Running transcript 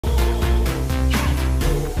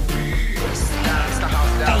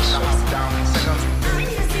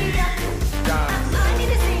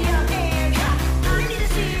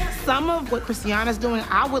some of what Christiana's doing,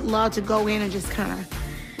 I would love to go in and just kind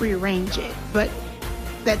of rearrange it. But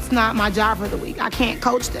that's not my job for the week. I can't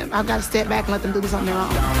coach them. I've got to step back and let them do this on their own.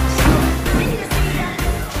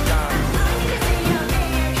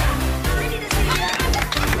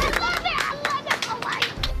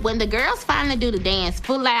 When the girls finally do the dance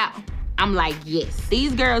full out, I'm like, yes.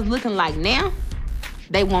 These girls looking like now,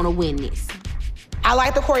 they want to win this. I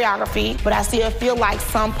like the choreography, but I still feel like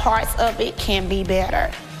some parts of it can be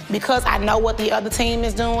better. Because I know what the other team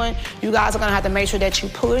is doing, you guys are gonna have to make sure that you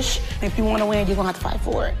push. If you wanna win, you're gonna have to fight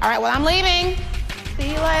for it. All right, well, I'm leaving.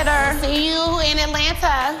 See you later. See you in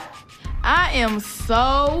Atlanta. I am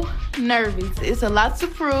so nervous. It's a lot to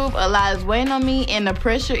prove, a lot is waiting on me, and the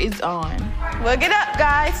pressure is on. Well, get up,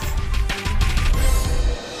 guys.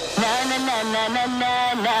 Na na na na na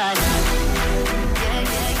na na.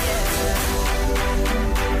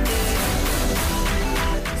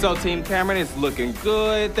 So Team Cameron is looking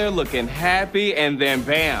good, they're looking happy, and then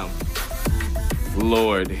bam.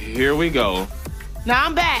 Lord, here we go. Now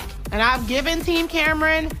I'm back, and I've given Team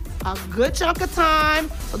Cameron a good chunk of time,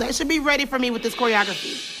 so they should be ready for me with this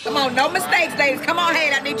choreography. Come on, no mistakes, ladies. Come on,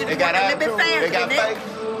 hey, I need you to work a little bit faster. They got fake.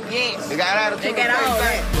 Yes. They got attitude. They got all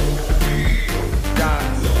that.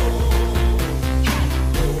 Dance.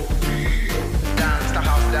 Dance, the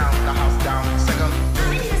house down, the house down. Second.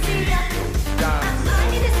 Dance.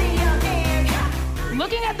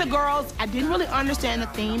 Looking at the girls, I didn't really understand the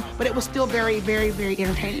theme, but it was still very, very, very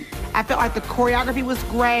entertaining. I felt like the choreography was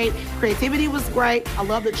great, creativity was great. I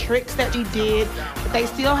love the tricks that you did, but they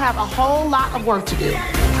still have a whole lot of work to do.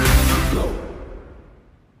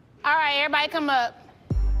 All right, everybody come up.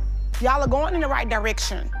 Y'all are going in the right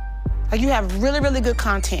direction. Like, you have really, really good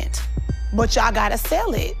content, but y'all gotta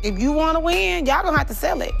sell it. If you wanna win, y'all gonna have to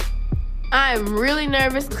sell it. I'm really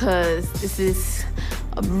nervous because this is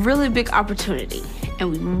a really big opportunity,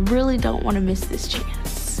 and we really don't want to miss this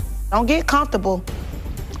chance. Don't get comfortable,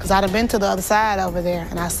 because I'd have been to the other side over there,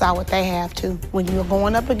 and I saw what they have, too. When you're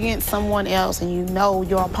going up against someone else and you know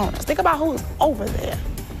your opponents, think about who's over there.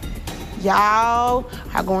 Y'all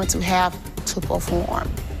are going to have to perform.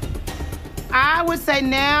 I would say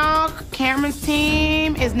now Cameron's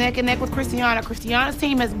team is neck and neck with Christiana. Christiana's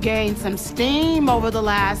team has gained some steam over the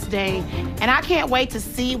last day, and I can't wait to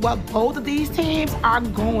see what both of these teams are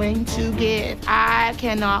going to give. I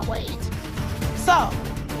cannot wait. So,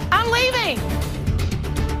 I'm leaving.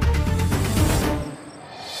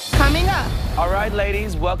 Coming up. All right,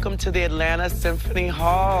 ladies, welcome to the Atlanta Symphony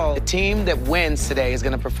Hall. The team that wins today is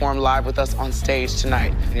gonna perform live with us on stage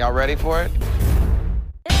tonight. Y'all ready for it?